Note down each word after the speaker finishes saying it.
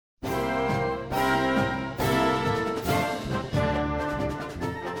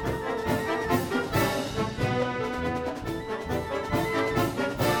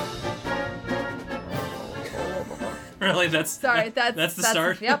Apparently that's the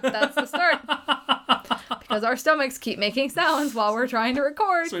start. Yep, that's the start. Because our stomachs keep making sounds while we're trying to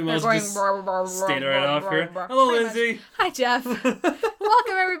record. So we must just stay right off here. Hello, Lindsay. Hi, Jeff.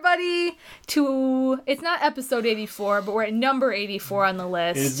 Welcome, everybody, to... It's not episode 84, but we're at number 84 on the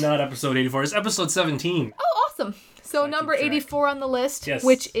list. It is not episode 84. It's episode 17. Oh, awesome. So number 84 on the list,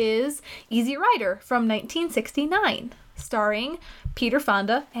 which is Easy Rider from 1969, starring Peter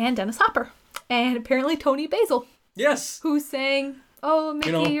Fonda and Dennis Hopper. And apparently Tony Basil. Yes. Who sang... Oh,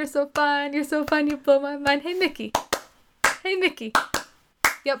 Mickey, you're so fun, you blow my mind. Hey, Mickey. Hey, Mickey.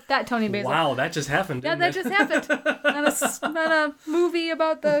 Yep, that Tony Basil. Wow, that just happened, didn't that just happened. on a movie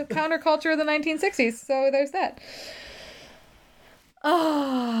about the counterculture of the 1960s, so there's that.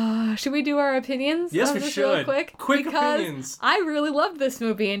 Oh, should we do our opinions? Yes, we should. Real quick? Quick because opinions. I really loved this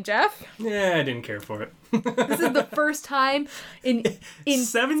movie, and Jeff? Yeah, I didn't care for it. This is the first time in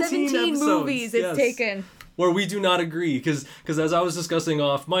 17 movies it's taken. Where we do not agree, because as I was discussing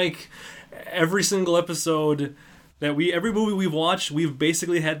off mic, every single episode every movie we've watched, we've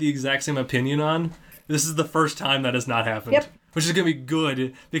basically had the exact same opinion on. This is the first time that has not happened. Yep. Which is going to be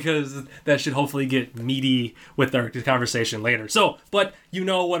good, because that should hopefully get meaty with our conversation later. So, but you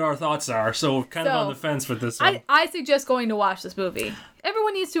know what our thoughts are, so kind of on the fence with this one. I suggest going to watch this movie.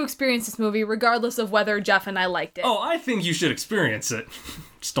 Everyone needs to experience this movie, regardless of whether Jeff and I liked it. Oh, I think you should experience it.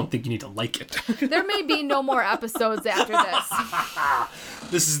 Just don't think you need to like it. There may be no more episodes after this.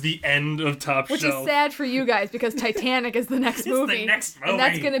 This is the end of Top Shelf. Which is sad for you guys, because Titanic is the next movie. It's the next movie. And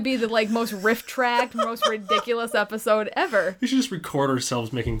that's going to be the most riff-tracked, most ridiculous episode ever. We should just record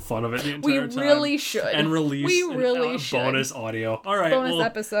ourselves making fun of it the entire time. We really should. And release bonus audio. All right, bonus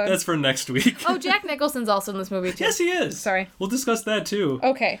episode. That's for next week. Oh, Jack Nicholson's also in this movie, too. Yes, he is. Sorry. We'll discuss that, too.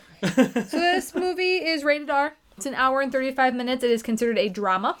 Okay. So this movie is rated R. It's an hour and 35 minutes. It is considered a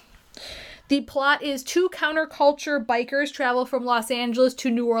drama. The plot is two counterculture bikers travel from Los Angeles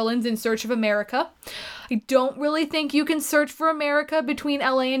to New Orleans in search of America. I don't really think you can search for America between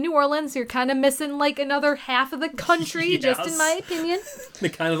LA and New Orleans. You're kind of missing another half of the country, Yes. just in my opinion. They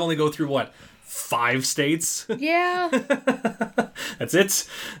kind of only go through, 5 states? Yeah. That's it?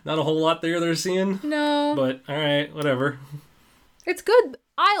 Not a whole lot there they're seeing? No. But, alright, whatever. It's good.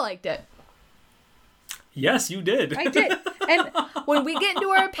 I liked it. Yes, you did. I did. And when we get into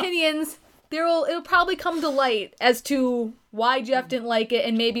our opinions, it'll probably come to light as to why Jeff didn't like it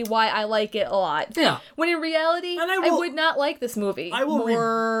and maybe why I like it a lot. Yeah. When in reality, I would not like this movie. I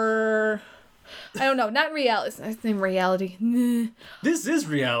will I don't know, not in reality. It's in reality. This is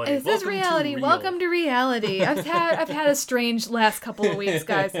reality. This is reality. Welcome to reality. I've had a strange last couple of weeks,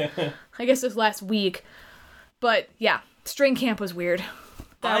 guys. I guess this last week. But string camp was weird.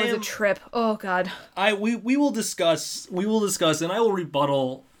 That was a trip. Oh God. We will discuss, and I will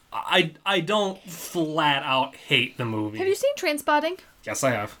rebuttal. I don't flat out hate the movie. Have you seen Trainspotting? Yes,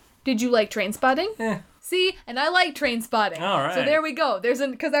 I have. Did you like Trainspotting? See, and I like Trainspotting. All right. So there we go.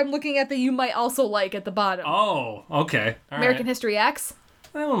 Because I'm looking at the you might also like at the bottom. Oh, okay. All American History X.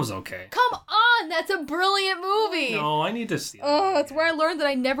 That one was okay. Come on, that's a brilliant movie. No, I need to see it. Oh, that's where I learned that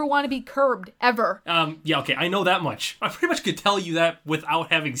I never want to be curbed, ever. Yeah, okay, I know that much. I pretty much could tell you that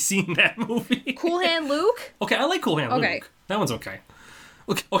without having seen that movie. Cool Hand Luke? Okay, I like Cool Hand Luke. That one's okay.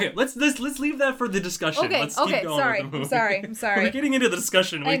 Okay, let's leave that for the discussion. Okay, let's keep going with the movie. I'm sorry. We're getting into the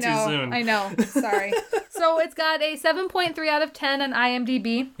discussion way too soon. I know. Sorry. So it's got a 7.3 out of 10 on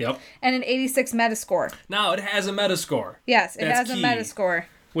IMDb. Yep. And an 86 Metascore. Now, it has a Metascore. Yes, it has a Metascore.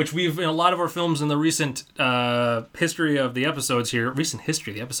 Which in a lot of our films in the recent history of the episodes here,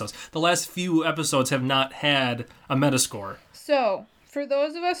 the last few episodes have not had a Metascore. So, for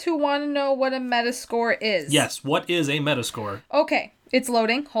those of us who want to know what a Metascore is. Yes, what is a Metascore? Okay, it's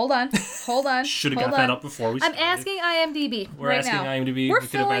loading. Hold on. Should have got that up before we started. I'm asking IMDb We're asking now. IMDb. We're we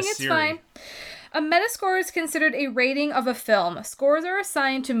could have asked it's Siri. fine. A Metascore is considered a rating of a film. Scores are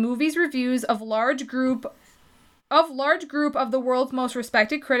assigned to movies' reviews of large group of the world's most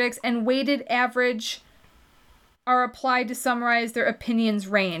respected critics, and weighted average are applied to summarize their opinions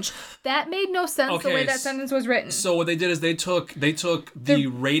range. That made no sense the way that sentence was written. So what they did is they took the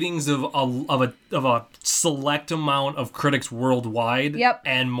ratings of a select amount of critics worldwide,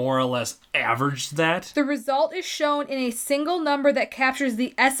 and more or less averaged that. The result is shown in a single number that captures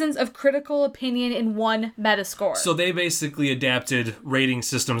the essence of critical opinion in one Metascore. So they basically adapted rating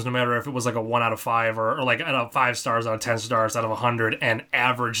systems, no matter if it was like a 1 out of 5 or like out of 5 stars out of 10 stars out of 100, and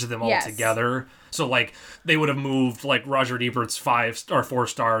averaged them all together. So, like, they would have moved, like, Roger Ebert's 5 or 4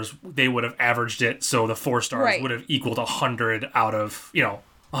 stars, they would have averaged it, so the 4 stars would have equaled 100 out of,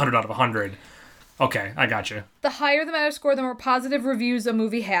 100 out of 100. Okay, I got you. The higher the Metascore, the more positive reviews a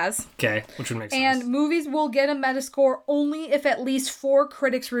movie has. Okay, which would make sense. And movies will get a Metascore only if at least 4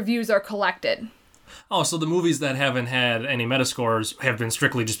 critics' reviews are collected. Oh, so the movies that haven't had any Metascores have been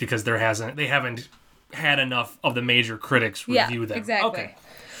strictly just because they haven't had enough of the major critics review them. Exactly. Okay.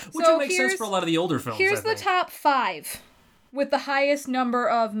 Which would make sense for a lot of the older films. Here's the top 5 with the highest number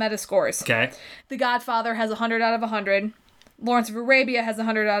of Metascores. Okay. The Godfather has 100 out of 100. Lawrence of Arabia has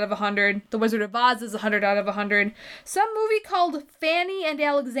 100 out of 100. The Wizard of Oz is 100 out of 100. Some movie called Fanny and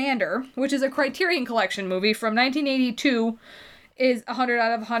Alexander, which is a Criterion Collection movie from 1982, is 100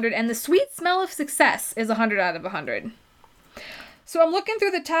 out of 100. And The Sweet Smell of Success is 100 out of 100. So I'm looking through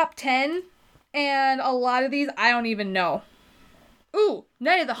the top 10, and a lot of these I don't even know. Ooh,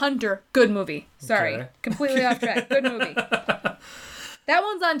 Night of the Hunter. Good movie. Sorry. Okay. Completely off track. Good movie. That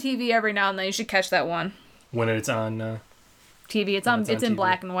one's on TV every now and then. You should catch that one. When it's on... TV. It's in TV.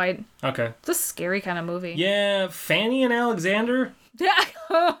 black and white. Okay. It's a scary kind of movie. Yeah, Fanny and Alexander?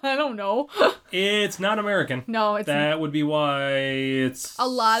 I don't know. It's not American. No, it's That would be why it's a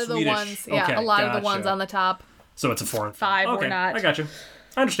lot of Swedish. the ones. Yeah, Okay, a lot of the gotcha. ones on the top. So it's a foreign film. 5 okay, or not. I got you.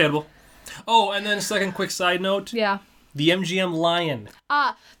 Understandable. Oh, and then a second quick side note. Yeah. The MGM Lion.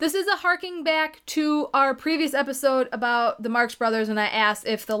 This is a harking back to our previous episode about the Marx Brothers, and I asked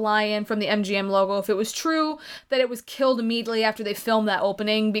if the lion from the MGM logo, if it was true that it was killed immediately after they filmed that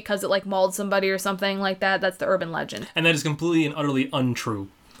opening because it like mauled somebody or something like that. That's the urban legend. And that is completely and utterly untrue.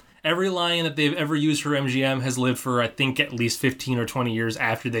 Every lion that they've ever used for MGM has lived for, I think, at least 15 or 20 years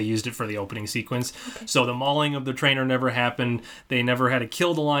after they used it for the opening sequence. Okay. So the mauling of the trainer never happened. They never had to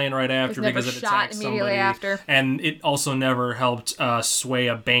kill the lion right after because it attacked somebody. After. And it also never helped sway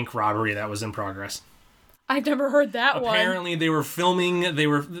a bank robbery that was in progress. I've never heard that one. Apparently they were filming,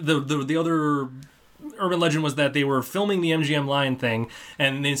 the other urban legend was that they were filming the MGM Lion thing,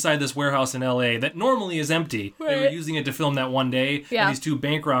 and inside this warehouse in LA that normally is empty. Right. They were using it to film that one day, and these 2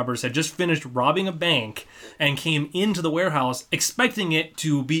 bank robbers had just finished robbing a bank and came into the warehouse expecting it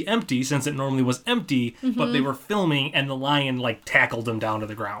to be empty since it normally was empty, but they were filming and the lion like tackled them down to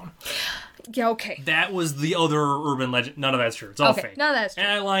the ground. Yeah, okay. That was the other urban legend. None of that's true. It's all fake. None of that's true.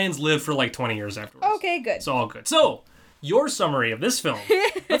 And lions lived for like 20 years afterwards. Okay, good. It's all good. So, your summary of this film.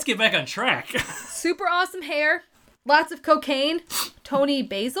 Let's get back on track. Super awesome hair. Lots of cocaine. Tony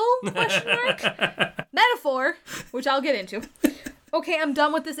Basil? Question mark. Metaphor, which I'll get into. Okay, I'm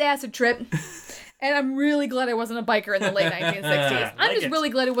done with this acid trip. And I'm really glad I wasn't a biker in the late 1960s. I'm just really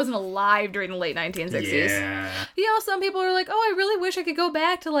glad I wasn't alive during the late 1960s. Yeah. You know, some people are like, oh, I really wish I could go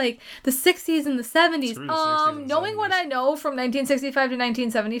back to, like, the 60s and the 70s. Knowing what I know from 1965 to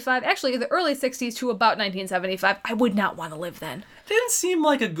 1975, actually the early 60s to about 1975, I would not want to live then. Didn't seem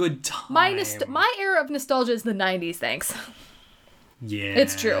like a good time. My era of nostalgia is the 90s, thanks. Yeah.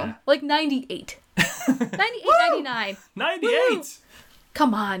 It's true. Like 98. 98, 99. 98! Woo!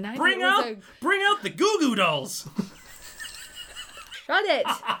 Come on. Bring out the Goo Goo Dolls! Shut it.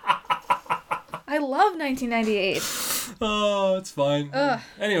 I love 1998. Oh, it's fine.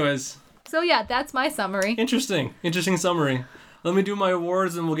 Anyways. So yeah, that's my summary. Interesting summary. Let me do my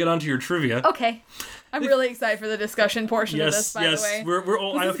awards and we'll get on to your trivia. Okay. I'm really excited for the discussion portion of this, by the way.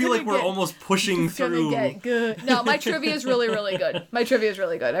 I feel like we're almost pushing through. Gonna get good. No, my trivia is really, really good. My trivia is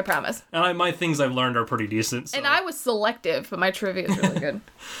really good, I promise. And my things I've learned are pretty decent. So. And I was selective, but my trivia is really good.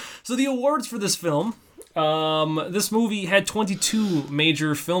 So the awards for this film. This movie had 22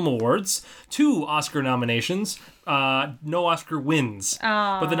 major film awards, 2 Oscar nominations, no Oscar wins.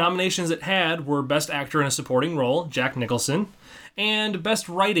 But the nominations it had were Best Actor in a Supporting Role, Jack Nicholson, and Best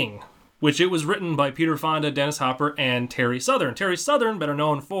Writing, which it was written by Peter Fonda, Dennis Hopper, and Terry Southern. Terry Southern, better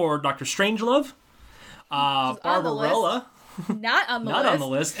known for Dr. Strangelove, Barbarella. Not on the list. Not on the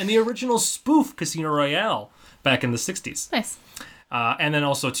list. And the original spoof Casino Royale back in the 60s. Nice. And then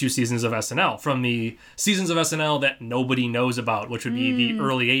also 2 seasons of SNL, from the seasons of SNL that nobody knows about, which would be the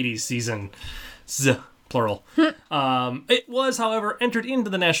early 80s season. Plural. It was, however, entered into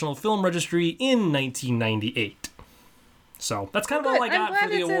the National Film Registry in 1998. So that's kind of all I got for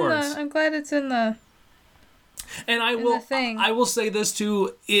the awards. I'm glad it's in the. And I will say this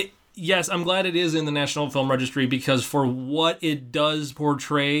too. Yes, I'm glad it is in the National Film Registry because for what it does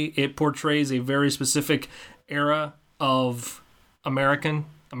portray, it portrays a very specific era of Americans.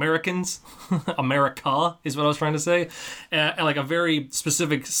 America is what I was trying to say. Like a very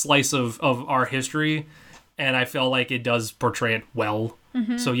specific slice of our history. And I feel like it does portray it well.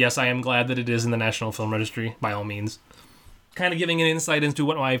 Mm-hmm. So yes, I am glad that it is in the National Film Registry, by all means. Kind of giving an insight into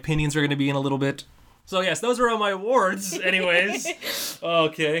what my opinions are going to be in a little bit. So yes, those are all my awards anyways.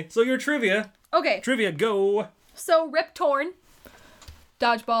 Okay, so your trivia. Okay. Trivia, go. So Rip Torn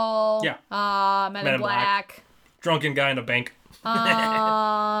Dodgeball. Yeah. Men in Black. Drunken guy in a bank.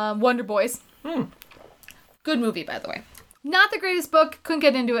 Wonder Boys. Good movie, by the way. Not the greatest book. Couldn't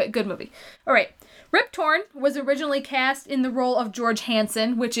get into it. Good movie. All right. Rip Torn was originally cast in the role of George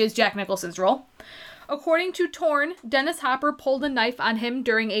Hansen, which is Jack Nicholson's role. According to Torn, Dennis Hopper pulled a knife on him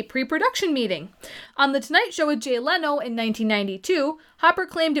during a pre-production meeting. On The Tonight Show with Jay Leno in 1992, Hopper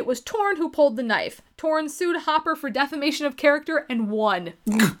claimed it was Torn who pulled the knife. Torn sued Hopper for defamation of character and won.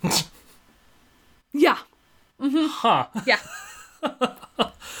 Yeah. Mm-hmm. Huh. Yeah.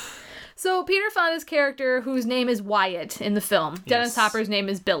 So Peter Fonda's character, whose name is Wyatt in the film, Dennis Hopper's name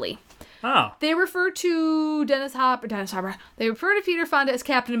is Billy. Oh. They refer to Dennis Hopper. They refer to Peter Fonda as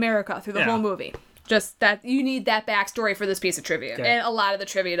Captain America through the whole movie. Just that you need that backstory for this piece of trivia, and a lot of the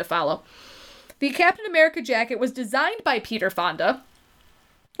trivia to follow. The Captain America jacket was designed by Peter Fonda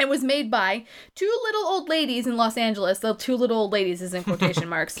and was made by two little old ladies in Los Angeles. The two little old ladies is in quotation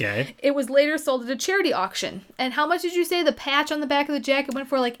marks. Okay. It was later sold at a charity auction. And how much did you say the patch on the back of the jacket went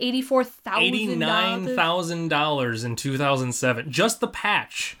for? Like $84,000? $89,000 in 2007. Just the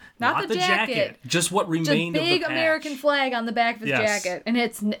patch. Not the jacket. Just what remained of the patch. Just a big American flag on the back of his jacket. And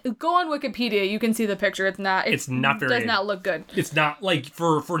it's... Go on Wikipedia. You can see the picture. It's not very... does not look good. It's not, like,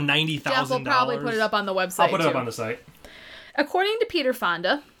 for $90,000. Jeff will probably put it up on the website, I'll put it up on the site. According to Peter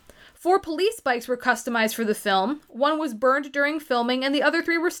Fonda, 4 police bikes were customized for the film. 1 was burned during filming, and the other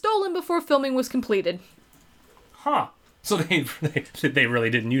 3 were stolen before filming was completed. Huh. So they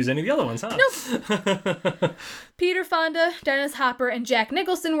really didn't use any of the other ones, huh? Nope. Peter Fonda, Dennis Hopper, and Jack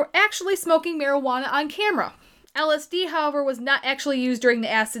Nicholson were actually smoking marijuana on camera. LSD, however, was not actually used during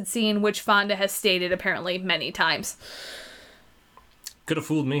the acid scene, which Fonda has stated apparently many times. Could have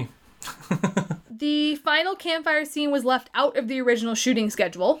fooled me. The final campfire scene was left out of the original shooting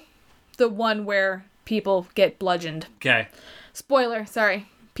schedule. The one where people get bludgeoned. Okay. Spoiler, sorry.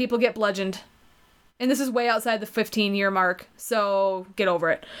 People get bludgeoned. And this is way outside the 15-year mark, so get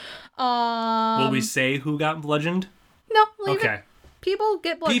over it. Will we say who got bludgeoned? No, leave it. People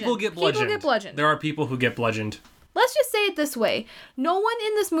get bludgeoned. People get bludgeoned. There are people who get bludgeoned. Let's just say it this way. No one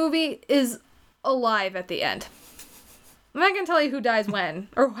in this movie is alive at the end. I'm not going to tell you who dies when,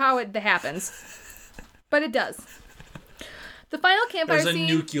 or how it happens. But it does. The final campfire scene...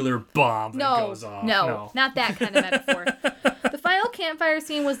 There's a nuclear bomb that goes off. No, not that kind of metaphor. The final campfire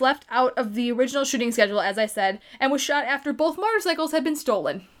scene was left out of the original shooting schedule, as I said, and was shot after both motorcycles had been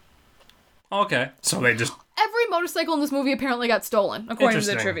stolen. Okay. So they just... Every motorcycle in this movie apparently got stolen, according to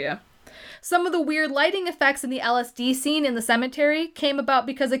the trivia. Some of the weird lighting effects in the LSD scene in the cemetery came about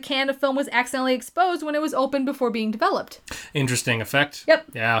because a can of film was accidentally exposed when it was opened before being developed. Interesting effect. Yep.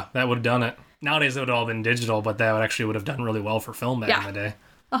 Yeah, that would have done it. Nowadays it would have all been digital, but that would have done really well for film back in the day.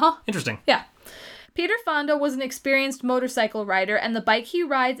 Uh-huh. Interesting. Yeah. Peter Fonda was an experienced motorcycle rider, and the bike he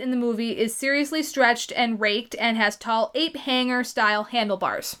rides in the movie is seriously stretched and raked and has tall ape-hanger-style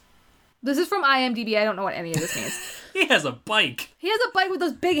handlebars. This is from IMDb. I don't know what any of this means. He has a bike. He has a bike with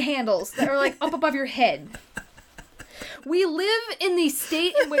those big handles that are like up above your head. We live in the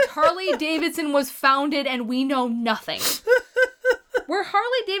state in which Harley Davidson was founded and we know nothing. Where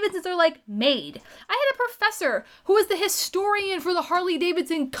Harley Davidsons are like made. I had a professor who was the historian for the Harley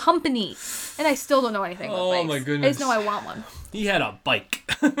Davidson company. And I still don't know anything about bikes. Oh my goodness. I just know I want one. He had a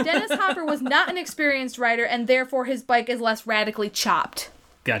bike. Dennis Hopper was not an experienced rider and therefore his bike is less radically chopped.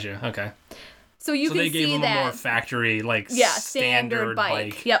 Gotcha. Okay. So you can see that. So they gave him a more factory, standard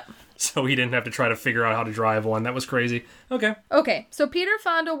bike. Yep. So he didn't have to try to figure out how to drive one. That was crazy. Okay. So Peter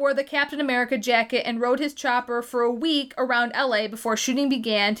Fonda wore the Captain America jacket and rode his chopper for a week around LA before shooting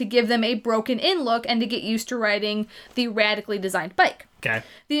began to give them a broken-in look and to get used to riding the radically designed bike. Okay.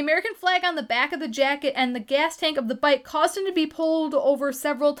 The American flag on the back of the jacket and the gas tank of the bike caused him to be pulled over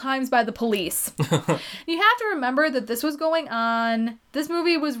several times by the police. You have to remember that this was going on... This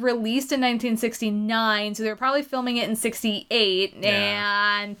movie was released in 1969, so they were probably filming it in 68.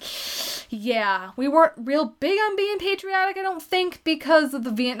 Yeah. And yeah, we weren't real big on being patriotic, I don't think, because of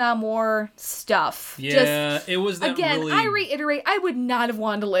the Vietnam War stuff. Yeah, it was that again, I reiterate, I would not have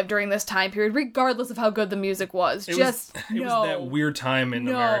wanted to live during this time period, regardless of how good the music was. It was that weird time in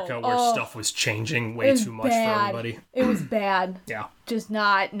America where stuff was changing way too much for everybody. It was bad. Yeah. Just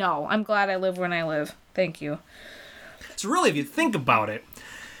not, no. I'm glad I live when I live. Thank you. So really, if you think about it,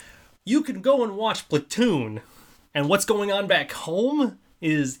 you can go and watch Platoon, and what's going on back home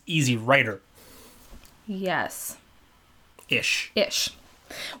is Easy Rider. Yes. Ish.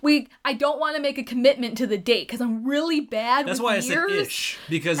 I don't want to make a commitment to the date because I'm really bad with years. That's why I said ish,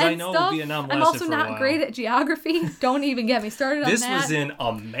 because I know Vietnam lasted I'm also for a not while. great at geography. Don't even get me started on that. This was in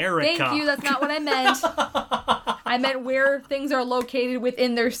America. Thank you. That's not what I meant. I meant where things are located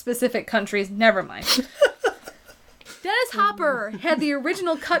within their specific countries. Never mind. Dennis Hopper had the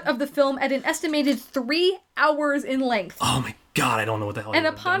original cut of the film at an estimated 3 hours in length. Oh my god, I don't know what the hell. And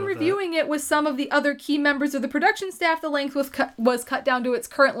upon reviewing it with some of the other key members of the production staff, the length was cut down to its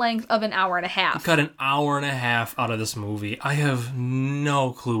current length of an hour and a half. Cut an hour and a half out of this movie. I have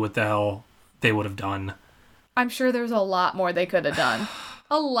no clue what the hell they would have done. I'm sure there's a lot more they could have done.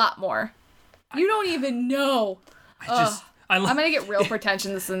 A lot more. You don't even know. I'm going to get real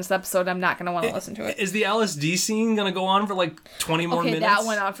pretentious in this episode. I'm not going to want to listen to it. Is the LSD scene going to go on for like 20 more minutes? Okay, that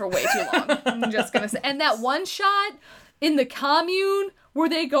went on for way too long. I'm just going to say. And that one shot in the commune where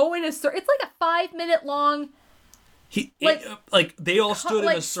they go in a circle. It's like a 5-minute long. They all stood in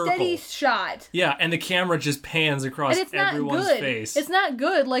a circle. Steady shot. Yeah, and the camera just pans across everyone's face. It's not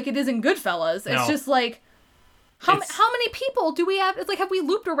good like it is in Goodfellas. It's just like... How many people do we have? It's like, have we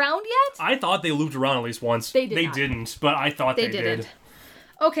looped around yet? I thought they looped around at least once. They not. Didn't, but I thought they did.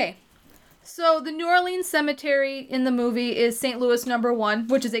 Okay. So the New Orleans cemetery in the movie is St. Louis No. 1,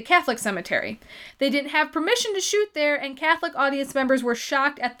 which is a Catholic cemetery. They didn't have permission to shoot there, and Catholic audience members were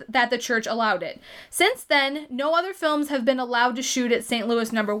shocked that the church allowed it. Since then, no other films have been allowed to shoot at St.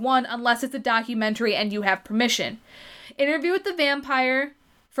 Louis No. 1 unless it's a documentary and you have permission. Interview with the Vampire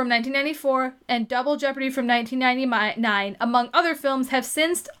from 1994 and Double Jeopardy from 1999, among other films, have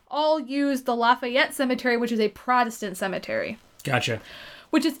since all used the Lafayette Cemetery, which is a Protestant cemetery. Gotcha.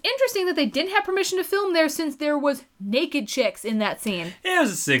 Which is interesting that they didn't have permission to film there since there was naked chicks in that scene. Yeah, it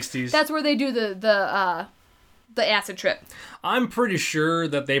was the 60s. That's where they do the acid trip. I'm pretty sure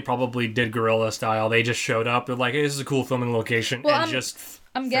that they probably did guerrilla style. They just showed up. They're like, hey, this is a cool filming location,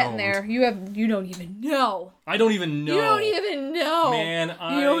 I'm getting there. You don't even know. I don't even know. You don't even know. Man,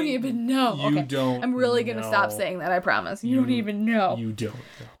 You don't even know. You don't I'm really going to stop saying that, I promise. You don't even know. You don't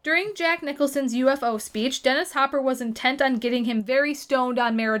know. During Jack Nicholson's UFO speech, Dennis Hopper was intent on getting him very stoned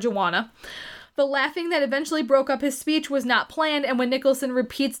on marijuana. The laughing that eventually broke up his speech was not planned, and when Nicholson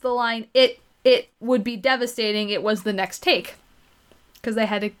repeats the line, it would be devastating, it was the next take. Because they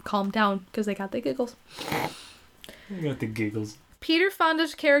had to calm down, because they got the giggles. They got the giggles. Peter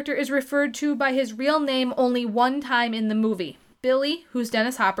Fonda's character is referred to by his real name only one time in the movie. Billy, who's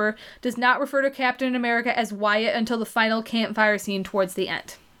Dennis Hopper, does not refer to Captain America as Wyatt until the final campfire scene towards the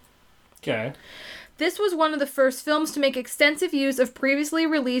end. Okay. This was one of the first films to make extensive use of previously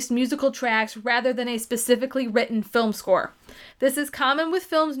released musical tracks rather than a specifically written film score. This is common with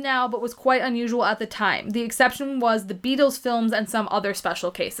films now, but was quite unusual at the time. The exception was the Beatles films and some other special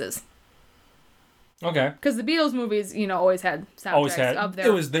cases. Okay. Because the Beatles movies, always had soundtracks of their...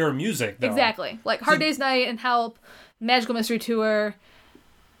 It was their music, though. Exactly. Like Hard Day's Night and Help, Magical Mystery Tour,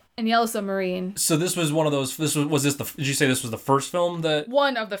 and Yellow Submarine. So this was one of those... did you say this was the first film that...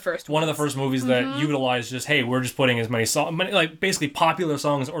 One of the first One of the first movies that utilized just, hey, we're just putting as many songs... like, basically popular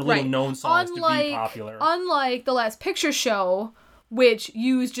songs or little-known songs to be popular. Unlike The Last Picture Show, which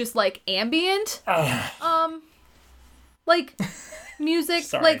used just, like, ambient... like... music,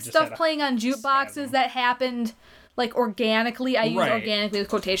 Sorry, like stuff playing on jukeboxes that happened like organically. I use organically with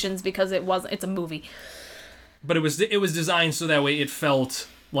quotations because it's a movie. But it was designed so that way it felt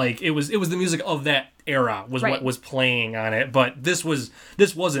like it was the music of that era was what was playing on it. But this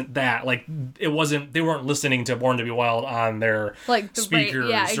wasn't that. Like it wasn't, they weren't listening to Born to Be Wild on their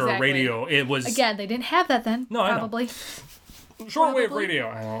speakers or radio. It was, again, they didn't have that then. No, probably. Shortwave radio.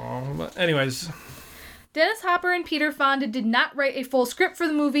 I don't know. But anyways, Dennis Hopper and Peter Fonda did not write a full script for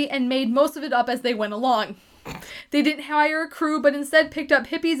the movie and made most of it up as they went along. They didn't hire a crew, but instead picked up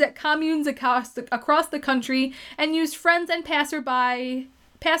hippies at communes across the country and used friends and passersby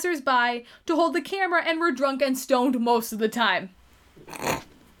to hold the camera and were drunk and stoned most of the time.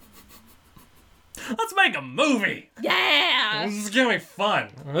 Let's make a movie! Yeah! This is gonna be fun.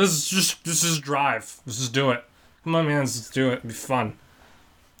 This is Drive. Let's just do it. Come on, man, let's do it. It'll be fun.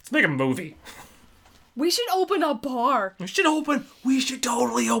 Let's make a movie. We should open a bar. We should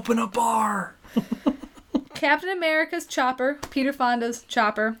totally open a bar. Captain America's chopper, Peter Fonda's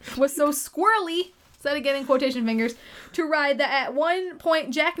chopper, was so squirrely, said again in quotation fingers, to ride that at one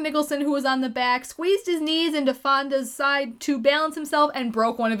point Jack Nicholson, who was on the back, squeezed his knees into Fonda's side to balance himself and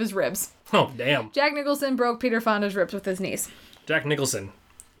broke one of his ribs. Oh, damn. Jack Nicholson broke Peter Fonda's ribs with his knees. Jack Nicholson.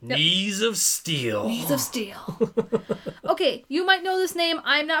 Yep. Knees of steel. Knees of steel. Okay, you might know this name.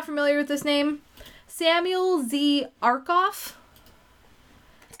 I'm not familiar with this name. Samuel Z. Arkoff.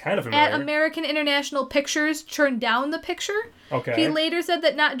 Kind of familiar. At American International Pictures turned down the picture. Okay. He later said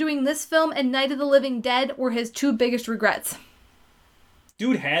that not doing this film and Night of the Living Dead were his two biggest regrets.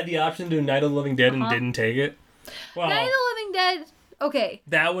 Dude had the option to do Night of the Living Dead and didn't take it? Wow. Night of the Living Dead, Okay.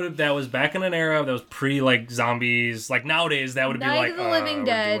 That was back in an era that was pre like zombies. Like nowadays, that would be like Night of the Living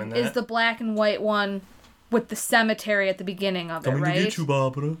Dead is the black and white one with the cemetery at the beginning of it, right? Coming to get you,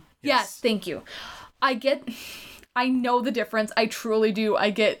 Barbara. Yes, thank you. I know the difference. I truly do.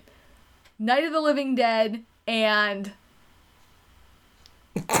 I get Night of the Living Dead and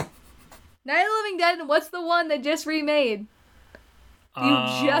Night of the Living Dead, and what's the one that just remade? You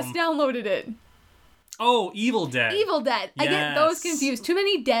just downloaded it. Oh, Evil Dead. Evil Dead. Yes. I get those confused. Too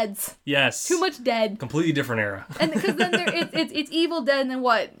many deads. Yes. Too much dead. Completely different era. And because then it's Evil Dead and then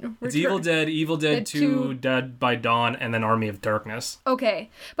what? It's Evil Dead 2, Dead by Dawn, and then Army of Darkness. Okay.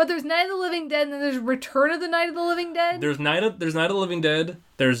 But there's Night of the Living Dead and then there's Return of the Night of the Living Dead? There's Night of the Living Dead,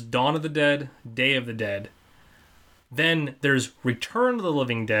 there's Dawn of the Dead, Day of the Dead. Then there's Return of the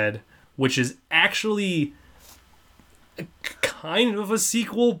Living Dead, which is actually kind of a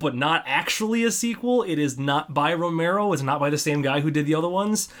sequel, but not actually a sequel. It is not by Romero. It's not by the same guy who did the other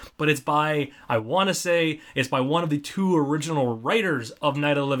ones, but it's by, I want to say, it's by one of the two original writers of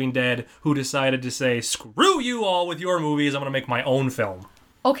Night of the Living Dead who decided to say, screw you all with your movies, I'm going to make my own film.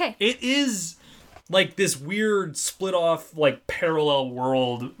 Okay. It is like this weird split off, like parallel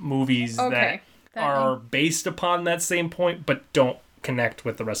world movies that are based upon that same point, but don't connect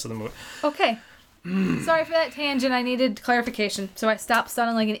with the rest of the movie. Okay. Sorry for that tangent. I needed clarification, so I stopped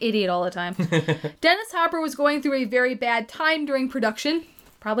sounding like an idiot all the time. Dennis Hopper was going through a very bad time during production,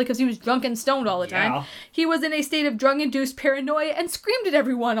 probably because he was drunk and stoned all the time. He was in a state of drug-induced paranoia and screamed at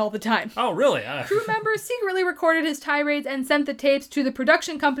everyone all the time. Oh, really? Crew members secretly recorded his tirades and sent the tapes to the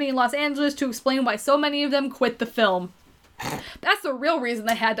production company in Los Angeles to explain why so many of them quit the film. That's the real reason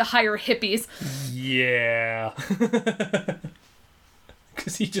they had to hire hippies. Yeah.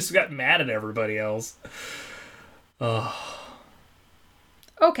 Because he just got mad at everybody else.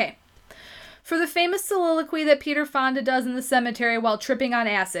 Okay. For the famous soliloquy that Peter Fonda does in the cemetery while tripping on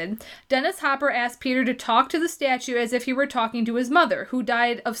acid, Dennis Hopper asked Peter to talk to the statue as if he were talking to his mother, who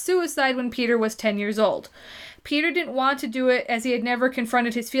died of suicide when Peter was 10 years old. Peter didn't want to do it as he had never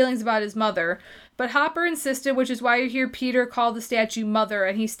confronted his feelings about his mother, but Hopper insisted, which is why you hear Peter call the statue Mother,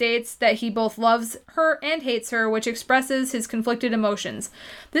 and he states that he both loves her and hates her, which expresses his conflicted emotions.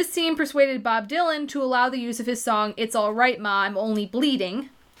 This scene persuaded Bob Dylan to allow the use of his song It's All Right Ma, I'm Only Bleeding,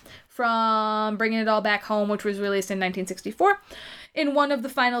 from Bringing It All Back Home, which was released in 1964, in one of the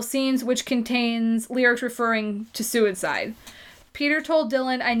final scenes, which contains lyrics referring to suicide. Peter told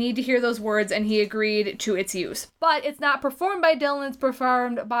Dylan, I need to hear those words, and he agreed to its use. But it's not performed by Dylan, it's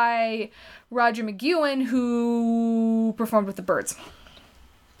performed by Roger McGowan, who performed with the Byrds.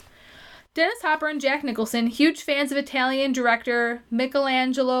 Dennis Hopper and Jack Nicholson, huge fans of Italian director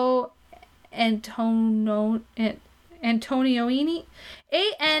Michelangelo Antonioni. Antonioni.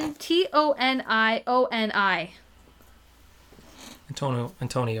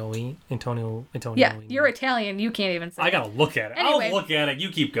 Antonio. Yeah, you're Italian. You can't even say I gotta look at it. Anyway, I'll look at it. You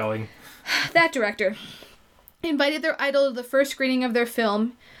keep going. That director invited their idol to the first screening of their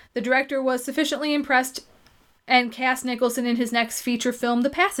film. The director was sufficiently impressed and cast Nicholson in his next feature film, The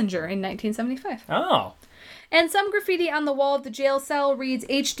Passenger, in 1975. Oh. And some graffiti on the wall of the jail cell reads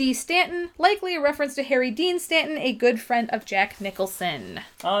H.D. Stanton, likely a reference to Harry Dean Stanton, a good friend of Jack Nicholson.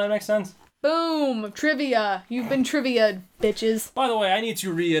 Oh, that makes sense. Boom! Trivia. You've been trivia, bitches. By the way, I need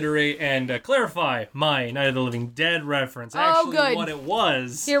to reiterate and clarify my Night of the Living Dead reference. Actually, good. What it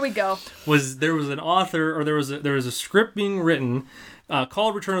was... Here we go. Was there was an author, or there was a script being written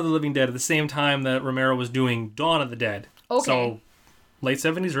called Return of the Living Dead at the same time that Romero was doing Dawn of the Dead. Okay. So, late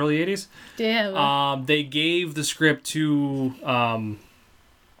 70s, early 80s. Damn. They gave the script to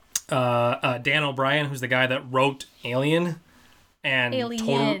Dan O'Brien, who's the guy that wrote Alien and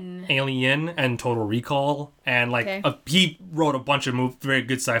Total Recall, and he wrote a bunch of very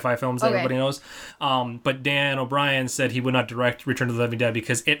good sci-fi films that everybody knows. But Dan O'Brien said he would not direct Return of the Living Dead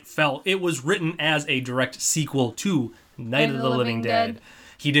because it was written as a direct sequel to Night of the Living Dead.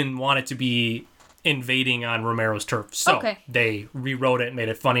 He didn't want it to be invading on Romero's turf, so they rewrote it and made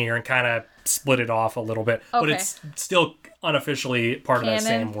it funnier and kind of split it off a little bit. But it's still unofficially part of that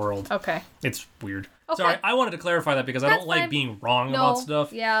same world. Okay, it's weird. Sorry, I wanted to clarify that because I don't like being wrong about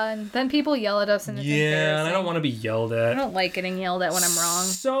stuff. Yeah, and then people yell at us and it's embarrassing. And I don't want to be yelled at. I don't like getting yelled at when I'm wrong.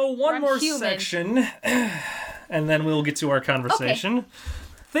 So one more section, and then we'll get to our conversation. Okay.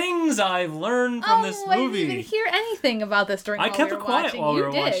 Things I've learned from this movie. I didn't even hear anything about this during I kept it quiet while we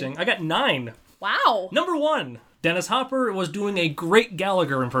were watching. I got 9. Wow. Number 1. Dennis Hopper was doing a great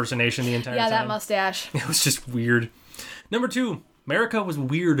Gallagher impersonation the entire time. Yeah, that mustache. It was just weird. Number 2. America was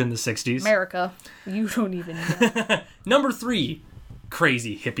weird in the 60s. America. You don't even know. Number 3.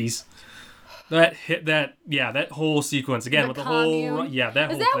 Crazy hippies. That whole sequence again with the commune. whole that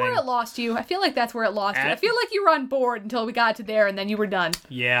whole Is that thing. where it lost you? I feel like that's where it lost you. I feel like you were on board until we got to there and then you were done.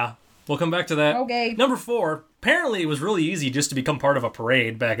 Yeah. We'll come back to that. Okay. Number 4. Apparently, it was really easy just to become part of a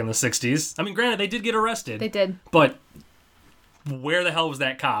parade back in the 60s. I mean, granted, they did get arrested. They did. But where the hell was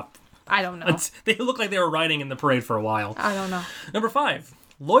that cop? I don't know. They looked like they were riding in the parade for a while. I don't know. Number 5.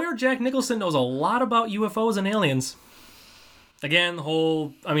 Lawyer Jack Nicholson knows a lot about UFOs and aliens. Again, the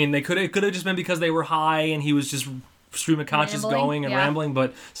whole... I mean, it could have just been because they were high and he was just stream of conscious going and rambling,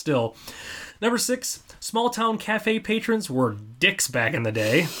 but still. Number 6. Small town cafe patrons were dicks back in the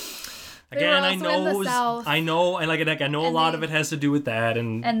day. Again, I know, I know a lot of it has to do with that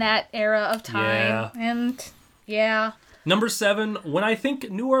and that era of time. And Number 7, when I think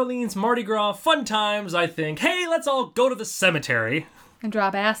New Orleans Mardi Gras fun times, I think, hey, let's all go to the cemetery and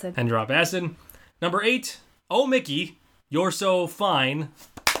drop acid. Number 8, oh Mickey, you're so fine.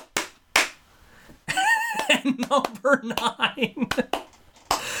 And number 9.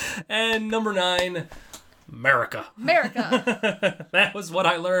 And number 9. America. That was what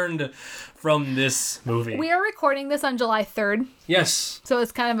I learned from this movie. We are recording this on July 3rd. Yes. So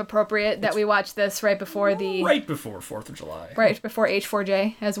it's kind of appropriate that we watch this right before 4th of July. Right before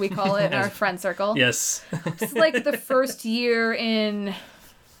H4J, as we call it in our friend circle. Yes. It's like the first year in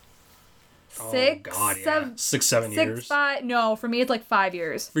 6, 7 years. 5. No, for me it's like 5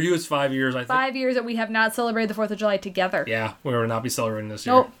 years. For you it's 5 years, I think. 5 years that we have not celebrated the 4th of July together. Yeah, we will not be celebrating this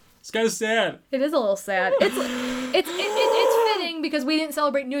year. Nope. It's kind of sad. It is a little sad. It's fitting because we didn't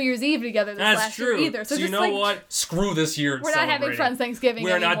celebrate New Year's Eve together this last year either. So you know what? Screw this year. We're not having Friends Thanksgiving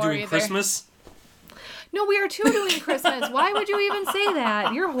anymore. We're not doing either. Christmas. No, we are too doing Christmas. Why would you even say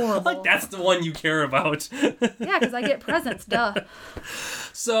that? You're horrible. Like that's the one you care about. Yeah, because I get presents. Duh.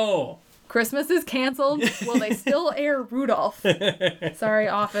 So. Christmas is canceled. Will they still air Rudolph? Sorry,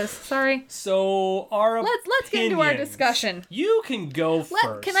 Office. Sorry. So let's get into our discussion. You can go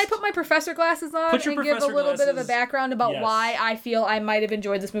first. Can I put my professor glasses on and give a little bit of a background about why I feel I might have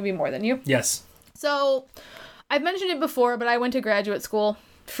enjoyed this movie more than you? Yes. So, I've mentioned it before, but I went to graduate school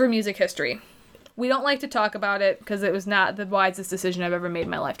for music history. We don't like to talk about it because it was not the wisest decision I've ever made in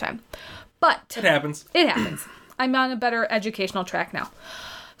my lifetime. But it happens. I'm on a better educational track now.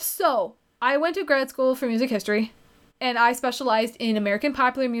 So, I went to grad school for music history, and I specialized in American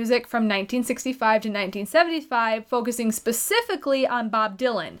popular music from 1965 to 1975, focusing specifically on Bob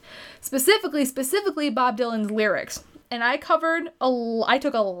Dylan. Specifically Bob Dylan's lyrics. And I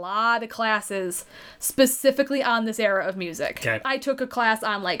took a lot of classes specifically on this era of music. Okay. I took a class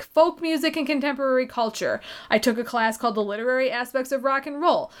on like folk music and contemporary culture. I took a class called The Literary Aspects of Rock and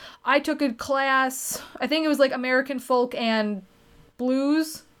Roll. I took a class, I think it was like American folk and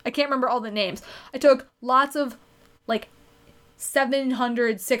blues. I can't remember all the names. I took lots of like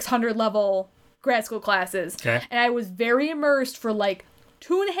 700, 600 level grad school classes. Okay. And I was very immersed for like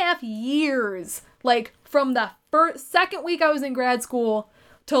 2.5 years. Like from the second week I was in grad school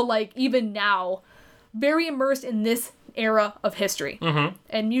till like even now. Very immersed in this era of history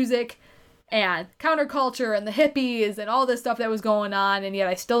and music and counterculture and the hippies and all this stuff that was going on, and yet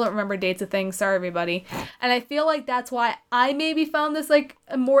I still don't remember dates of things. Sorry, everybody. And I feel like that's why I maybe found this like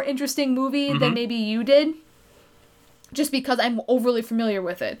a more interesting movie than maybe you did, just because I'm overly familiar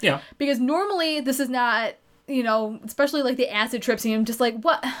with it. Yeah. Because normally this is not, especially like the acid trips, and I'm just like,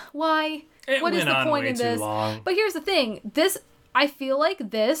 what? Why? What is the point of this? But here's the thing. I feel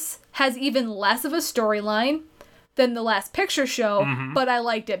like this has even less of a storyline than The Last Picture Show, but I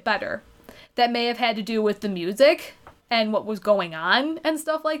liked it better. That may have had to do with the music and what was going on and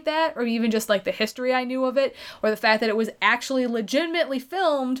stuff like that, or even just like the history I knew of it, or the fact that it was actually legitimately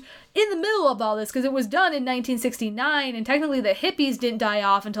filmed in the middle of all this, because it was done in 1969, and technically the hippies didn't die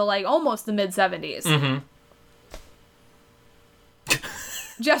off until like almost the mid-70s.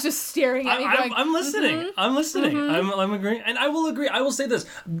 Jeff's just staring at me going, I'm listening. I'm listening. I'm agreeing. And I will agree. I will say this.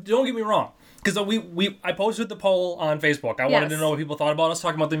 Don't get me wrong. Because I posted the poll on Facebook. I wanted to know what people thought about us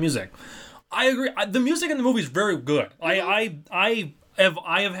talking about the music. I agree. The music in the movie is very good. I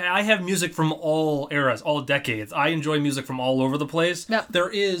have music from all eras, all decades. I enjoy music from all over the place. Yep. There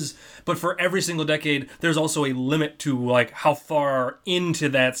is, but for every single decade, there's also a limit to like how far into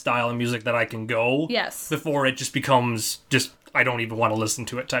that style of music that I can go. Yes. Before it just becomes just I don't even want to listen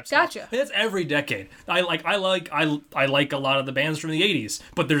to it type stuff. Gotcha. It's every decade. I like a lot of the bands from the 80s,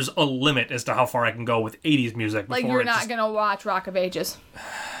 but there's a limit as to how far I can go with 80s music. Like you're not going to watch Rock of Ages.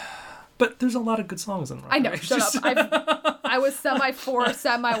 But there's a lot of good songs in Rock I know, of Ages. shut up. I was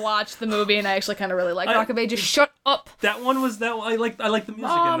semi-watched the movie, and I actually kind of really like Rock of Ages. Shut up. That one was that I like the music in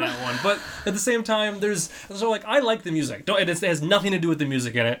that one, but at the same time, I like the music. It has nothing to do with the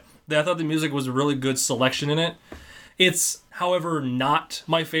music in it. I thought the music was a really good selection in it. It's, however, not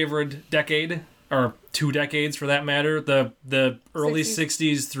my favorite decade, or 2 decades for that matter. The early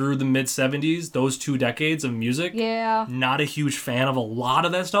 60s through the mid 70s, those 2 decades of music. Yeah. Not a huge fan of a lot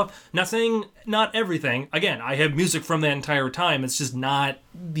of that stuff. Not saying not everything. Again, I have music from that entire time. It's just not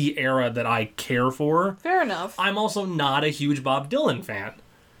the era that I care for. Fair enough. I'm also not a huge Bob Dylan fan.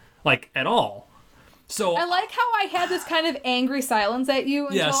 Like, at all. So I like how I had this kind of angry silence at you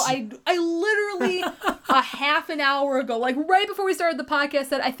until Yes. I literally a half an hour ago, like right before we started the podcast,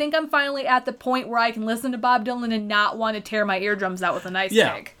 said I think I'm finally at the point where I can listen to Bob Dylan and not want to tear my eardrums out with a nice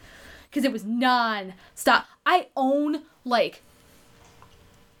pick. Because it was non-stop. I own like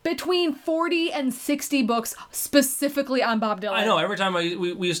between 40 and 60 books specifically on Bob Dylan. I know, every time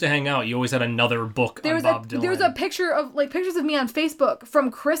we used to hang out, you always had another book on Bob Dylan. There's a picture of pictures of me on Facebook from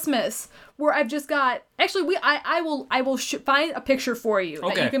Christmas where I've just got I will find a picture for you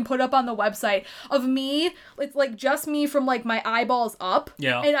that you can put up on the website of me. It's like just me from like my eyeballs up.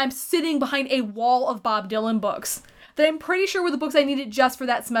 Yeah. And I'm sitting behind a wall of Bob Dylan books that I'm pretty sure were the books I needed just for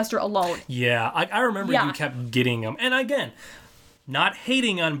that semester alone. Yeah, I remember you kept getting them. And again, not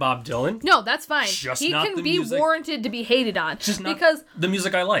hating on Bob Dylan. No, that's fine. Just he not can the be music. warranted to be hated on. Just not because the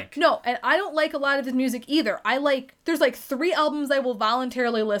music I like. No, and I don't like a lot of his music either. There's like 3 albums I will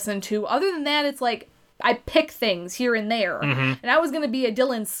voluntarily listen to. Other than that, it's like I pick things here and there. Mm-hmm. And I was going to be a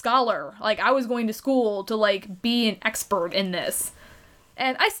Dylan scholar. Like I was going to school to like be an expert in this.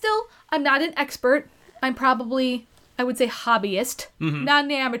 And I'm not an expert. I'm probably, I would say, hobbyist. Mm-hmm. Not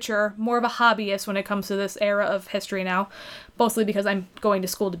an amateur, more of a hobbyist when it comes to this era of history now. Mostly because I'm going to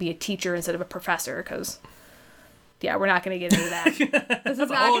school to be a teacher instead of a professor, because, yeah, we're not going to get into that. This is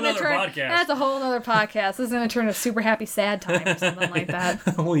not going to turn. Podcast. That's a whole other podcast. This is going to turn a super happy sad time or something like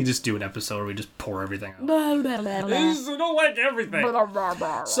that. Well, you just do an episode where we just pour everything out. Blah, blah, blah, blah. I don't like everything. Blah, blah,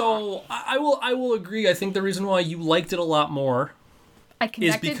 blah. So I will agree. I think the reason why you liked it a lot more I is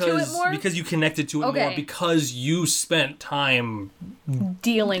connected to it more? because you connected to it Okay. more because you spent time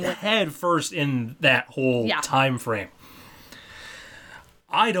Dealing with it. head first in that whole time frame.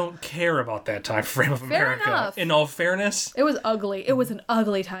 I don't care about that time frame of America. enough. In all fairness. It was ugly. It was an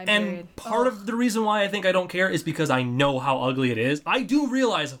ugly time period. And part of the reason why I think I don't care is because I know how ugly it is. I do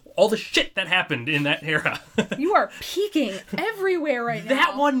realize all the shit that happened in that era. You are peeking everywhere right now.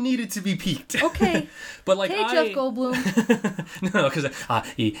 That one needed to be peaked. Okay. But like Hey, Jeff Goldblum. No, because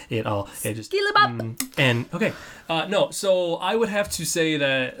it just Skillabop. and okay, no. So I would have to say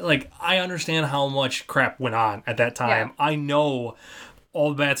that like I understand how much crap went on at that time. Yeah. I know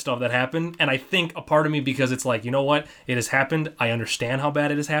all the bad stuff that happened, and I think a part of me, because it's like, you know what, it has happened. I understand how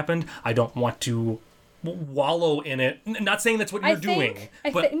bad it has happened. I don't want to wallow in it. Not saying that's what you're doing,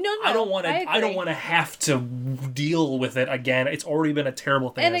 but I don't want to. I don't want to have to deal with it again. It's already been a terrible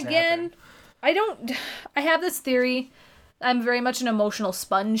thing. And that's again, happened. I have this theory. I'm very much an emotional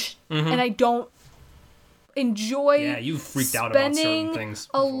sponge, and I don't enjoy you freaked out about certain spending things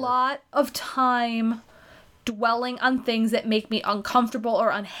a before. lot of time dwelling on things that make me uncomfortable or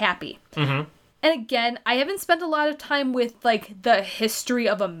unhappy. Mm-hmm. And again, I haven't spent a lot of time with like the history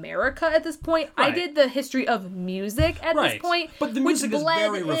of America at this point. Right. I did the history of music at this point, but the which music is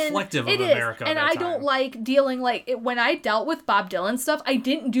very reflective of It is. America. And at I that don't time. like dealing when I dealt with Bob Dylan stuff. I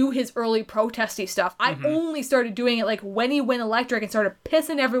didn't do his early protesty stuff. I only started doing it like when he went electric and started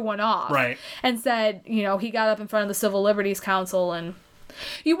pissing everyone off. Right. And said, he got up in front of the Civil Liberties Council and.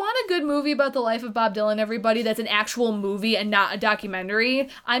 You want a good movie about the life of Bob Dylan, everybody, that's an actual movie and not a documentary?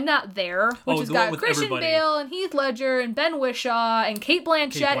 I'm Not There, which has got Christian Bale and Heath Ledger and Ben Whishaw and Cate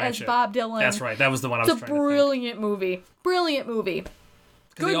Blanchett as Bob Dylan. That's right. That was the one I was trying to think. It's a brilliant movie. Brilliant movie.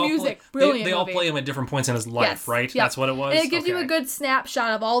 Good music. Brilliant movie. They all play him at different points in his life, Yes. right? Yep. That's what it was? And it gives you a good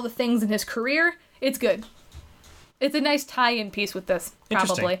snapshot of all the things in his career. It's good. It's a nice tie-in piece with this,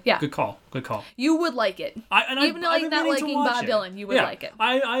 probably. Interesting. Yeah. Good call. Good call. You would like it. Even though I've you're been not meaning to liking watch Bob it. Dylan, you would like it.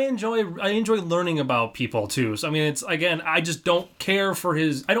 I enjoy learning about people too. So I mean, it's again, I just don't care for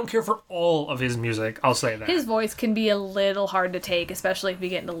I don't care for all of his music. I'll say that. His voice can be a little hard to take, especially if you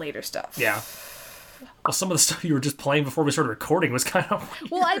get into later stuff. Yeah. Well, some of the stuff you were just playing before we started recording was kind of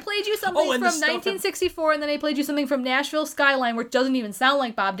weird. Well, I played you something from 1964, and then I played you something from Nashville Skyline, which doesn't even sound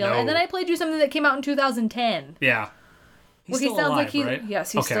like Bob Dylan, and then I played you something that came out in 2010. Yeah. He's still sounds alive, like he's right?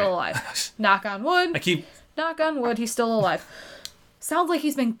 yes, he's still alive. Knock on wood. Knock on wood, he's still alive. Sounds like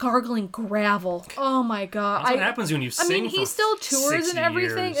he's been gargling gravel. Oh my god. That's what happens when you sing. I mean, he still tours and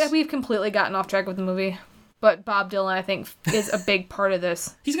everything. Years. We've completely gotten off track with the movie. But Bob Dylan, I think, is a big part of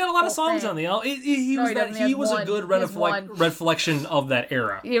this. He's got a lot of songs on the album. He was a good reflection of that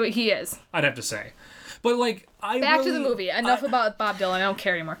era. He is. I'd have to say. But like, Back to the movie. Enough about Bob Dylan. I don't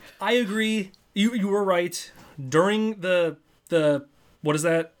care anymore. I agree. You were right. During the what is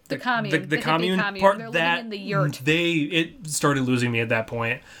that? The commune. The commune part. They're that living in the yurt. It started losing me at that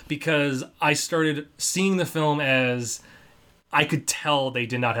point because I started seeing the film as I could tell they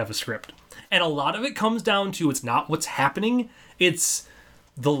did not have a script, and a lot of it comes down to it's not what's happening. It's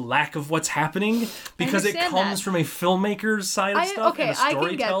the lack of what's happening because it comes from a filmmaker's side of stuff and a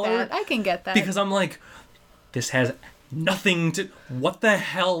storyteller. I can get that. Because I'm like, this has nothing to... What the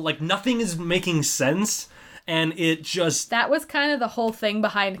hell? Like, nothing is making sense, and it just... That was kind of the whole thing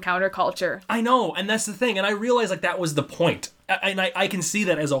behind counterculture. I know, and that's the thing, and I realized, like, that was the point. And I can see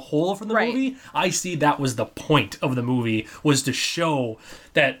that as a whole from the movie. I see that was the point of the movie, was to show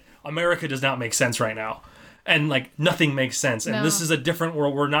that America does not make sense right now. And like nothing makes sense, and this is a different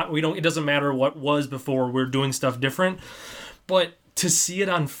world. It doesn't matter what was before. We're doing stuff different, but to see it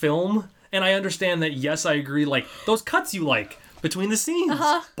on film, and I understand that. Yes, I agree. Like those cuts you like between the scenes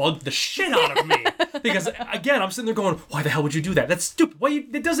bug the shit out of me because again, I'm sitting there going, "Why the hell would you do that? That's stupid. Why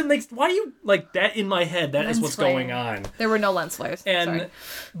do you like that in my head? That is what's going on." There were no lens flares.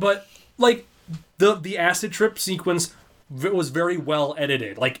 But like the acid trip sequence. It was very well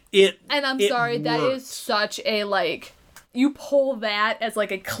edited. Like it. And I'm sorry, worked. That is such a like. You pull that as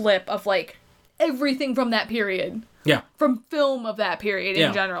like a clip of like everything from that period. Yeah. From film of that period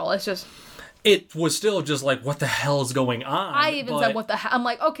in general. It's just. It was still just like, what the hell is going on? I even said, what the hell? I'm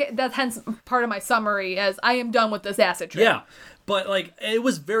like, okay, that's hence part of my summary as I am done with this acid trip. Yeah. But like, it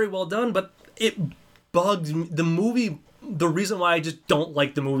was very well done, but it bugged me. The movie. The reason why I just don't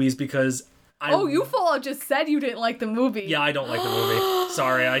like the movie is because. You full out just said you didn't like the movie. Yeah, I don't like the movie.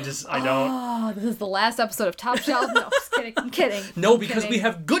 Sorry, I don't. Oh, this is the last episode of Top Shelf. No, just kidding. I'm kidding. No, because we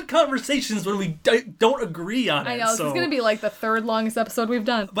have good conversations when we don't agree on it. I know, this is going to be like the third longest episode we've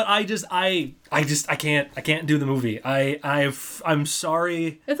done. But I can't do the movie. I'm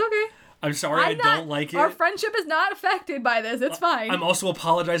sorry. It's okay. I'm sorry I don't like it. Our friendship is not affected by this. It's fine. I'm also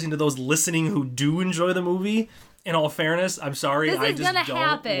apologizing to those listening who do enjoy the movie. In all fairness, I'm sorry. I just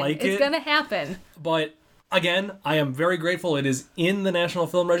don't like it. It's gonna happen. But again, I am very grateful it is in the National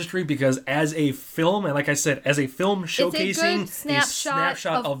Film Registry because as a film, and like I said, as a film showcasing a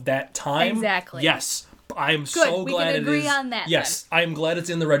snapshot of that time. Exactly. Yes. I'm so glad it is. We can agree on that. Yes, I'm glad it's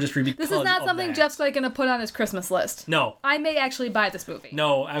in the registry because this is not something Jeff's like going to put on his Christmas list. No. I may actually buy this movie.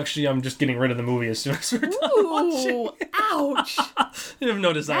 No, actually, I'm just getting rid of the movie as soon as we're done watching it. Ouch. I have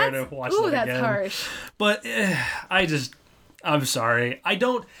no desire to watch it again. That's harsh. But I'm sorry. I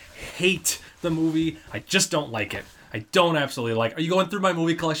don't hate the movie. I just don't like it. I don't absolutely like it. Are you going through my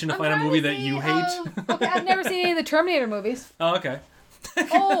movie collection to find a movie that you hate? Okay, I've never seen any of the Terminator movies. Oh, okay.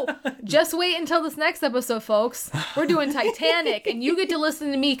 Just wait until this next episode, folks. We're doing Titanic, and you get to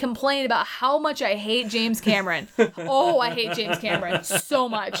listen to me complain about how much I hate James Cameron. I hate James Cameron so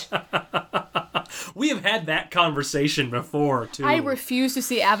much. We have had that conversation before, too. I refuse to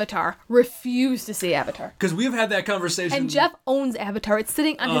see Avatar. Because we have had that conversation. And Jeff owns Avatar. It's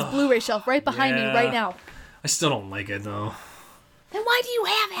sitting on his Blu-ray shelf right behind me right now. I still don't like it, though. Then why do you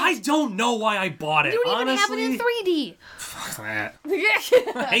have it? I don't know why I bought it. You don't even have it in 3D. Fuck that.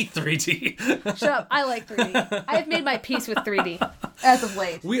 I hate 3D. Shut up. I like 3D. I have made my peace with 3D as of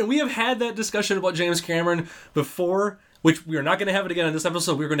late. We have had that discussion about James Cameron before, which we are not going to have it again in this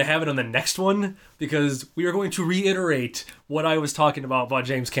episode. We're going to have it on the next one because we are going to reiterate what I was talking about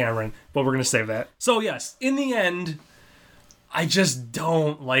James Cameron, but we're going to save that. So yes, in the end, I just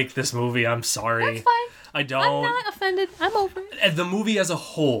don't like this movie. I'm sorry. That's fine. I don't. I'm not offended. I'm over it. The movie as a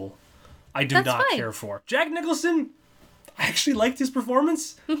whole, I do not care for. Jack Nicholson, I actually liked his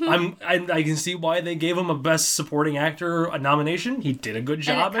performance. Mm-hmm. I can see why they gave him a Best Supporting Actor nomination. He did a good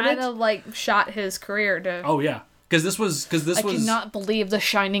job in it. And it kind of like shot his career to. Oh yeah. Because this was. I cannot believe The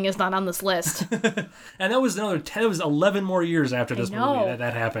Shining is not on this list. And that was it was 11 more years after this movie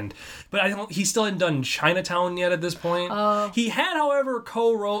that happened. But he still hadn't done Chinatown yet at this point. He had, however,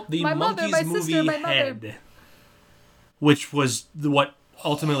 co-wrote the Monkeys movie Head, which was what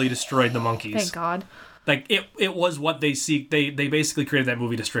ultimately destroyed the Monkeys. Thank God. Like it was what they seek. They basically created that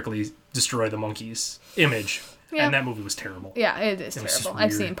movie to strictly destroy the Monkeys image. Yeah. And that movie was terrible. Yeah, it is terrible.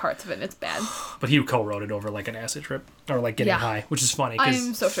 I've seen parts of it and it's bad. But he co-wrote it over like an acid trip or like Getting High, which is funny.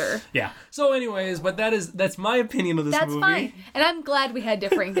 I'm so sure. Yeah. So anyways, but that's my opinion of this movie. That's fine. And I'm glad we had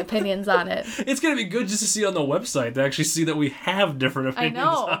different opinions on it. It's going to be good just to see on the website to actually see that we have different opinions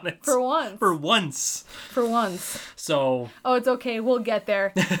on it. For once. For once. So. Oh, it's okay. We'll get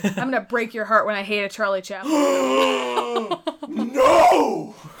there. I'm going to break your heart when I hate a Charlie Chaplin.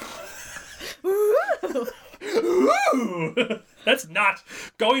 No! That's not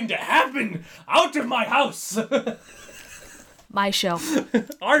going to happen. Out of my house. My show.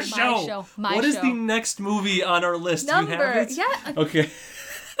 Our show. What is the next movie on our list? Number. Do you have it? Yeah. Okay.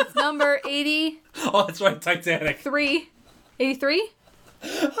 It's number 83. Oh, that's right. Titanic. 83?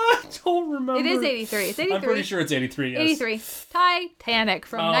 I don't remember. It is 83. It's 83. I'm pretty sure it's 83, yes. 83. Titanic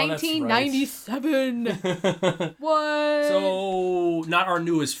from 1997. Right. What? So, not our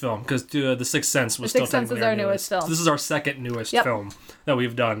newest film, because The Sixth Sense was still technically is our newest film. So this is our second newest film that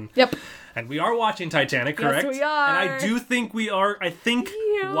we've done. Yep. And we are watching Titanic, correct? Yes, we are. And I do think we are. I think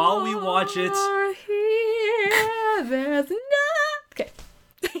while we watch it... Here, there's no... Okay.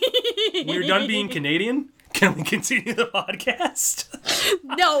 We're done being Canadian? Can we continue the podcast?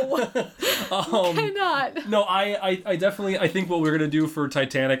 No. Cannot. No, I definitely, I think what we're going to do for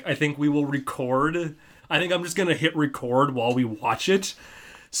Titanic, I think we will record. I think I'm just going to hit record while we watch it.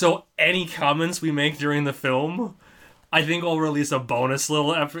 So any comments we make during the film, I think I'll release a bonus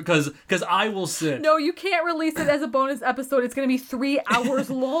little effort, because I will sit. No, you can't release it as a bonus episode. It's going to be 3 hours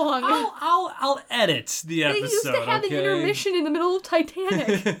long. I'll edit the episode. They used to have an intermission in the middle of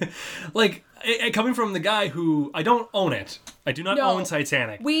Titanic. Like, coming from the guy who, I don't own it. I do not own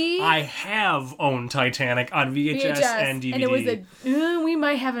Titanic. I have owned Titanic on VHS and DVD. And it was we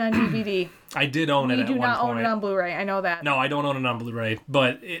might have it on DVD. I did own it at one point. You do not own it on Blu-ray. I know that. No, I don't own it on Blu-ray.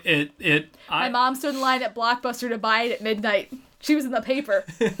 But my mom stood in line at Blockbuster to buy it at midnight. She was in the paper.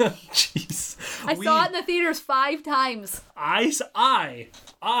 Jeez. I saw it in the theaters 5 times.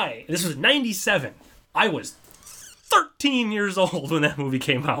 This was 97. I was 13 years old when that movie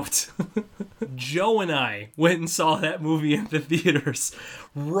came out. Joe and I went and saw that movie in the theaters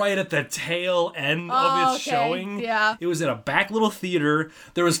right at the tail end of its showing. Yeah. It was in a back little theater.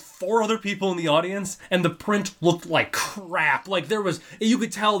 There was 4 other people in the audience, and the print looked like crap. Like you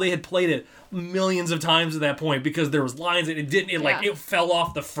could tell they had played it millions of times at that point because there was lines and it fell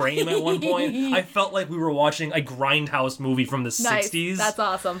off the frame at one point. I felt like we were watching a Grindhouse movie from the 60s. That's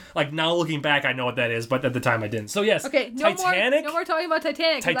awesome. Like, now looking back, I know what that is, but at the time I didn't. So yes, Titanic. No more talking about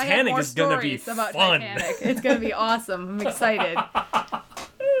Titanic. Titanic is gonna be about fun. Titanic. It's gonna be awesome. I'm excited.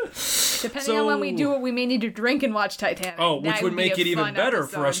 Depending on when we do it, we may need to drink and watch Titanic. Oh, which would make it even better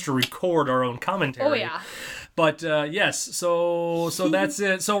for us to record our own commentary. Oh, yeah. But yes, so that's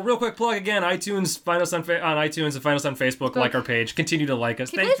it. So real quick plug again, iTunes, find us on iTunes and find us on Facebook, like our page. Continue to like us.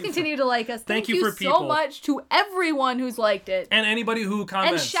 Please continue to like us. Thank you so much to everyone who's liked it. And anybody who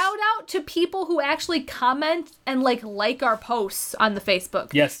comments. And shout out to people who actually comment and like our posts on the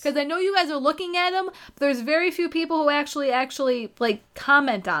Facebook. Yes. Because I know you guys are looking at them, but there's very few people who actually like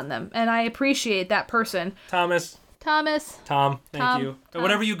comment on them. And I appreciate that person. Tom, thank you. Tom.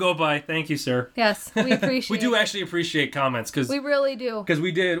 Whatever you go by, thank you, sir. Yes, we appreciate. We do actually appreciate comments because we really do. Because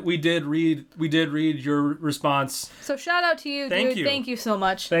we did read your response. So shout out to you, dude. Thank you so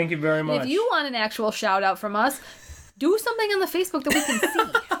much. Thank you very much. If you want an actual shout out from us, do something on the Facebook that we can see.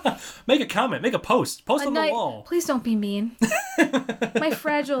 Make a comment. Make a post. Post on the wall. Please don't be mean. My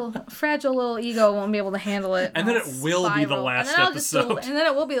fragile little ego won't be able to handle it. And then it will be the last episode. And then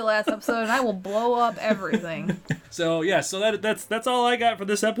it will be the last episode, and I will blow up everything. So yeah, that's all I got for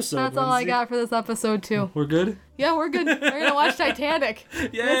this episode. That's all I got for this episode too. We're good? Yeah, we're good. We're gonna watch Titanic.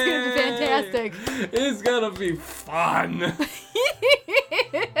 Yeah, that's gonna be fantastic. It's gonna be fun.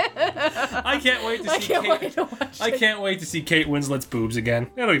 I can't wait to see Kate Winslet's boobs again.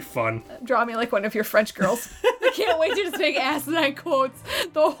 It'll be fun. Draw me like one of your French girls. I can't wait to just make asinine quotes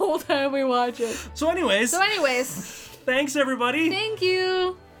the whole time we watch it. So anyways, thanks everybody. Thank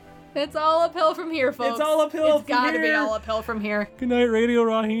you. It's all uphill from here, folks. It's all uphill It's gotta be all uphill from here. Good night, Radio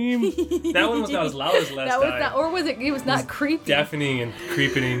Raheem. That one was not as loud as last time. Not, or was it? It was not creepy. Deafening and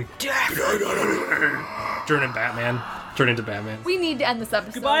creeping. Turn into Batman. We need to end this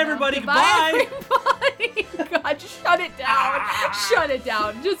episode. Goodbye, everybody. Goodbye, everybody. God, shut it down. Shut it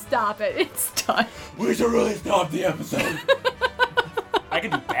down. Just stop it. It's done. We should really stop the episode. I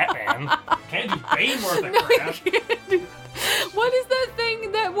can do Batman. Can't do Bane worth of crap. What is that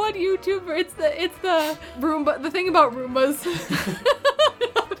thing that one YouTuber? It's the Roomba. The thing about Roombas.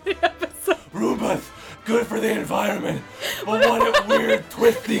 Roombas, good for the environment, but what a weird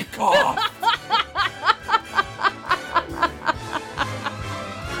twisty cough.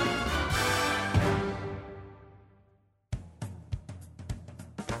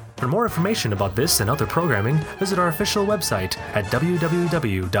 For more information about this and other programming, visit our official website at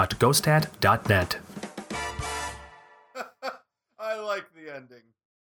www.ghostat.net.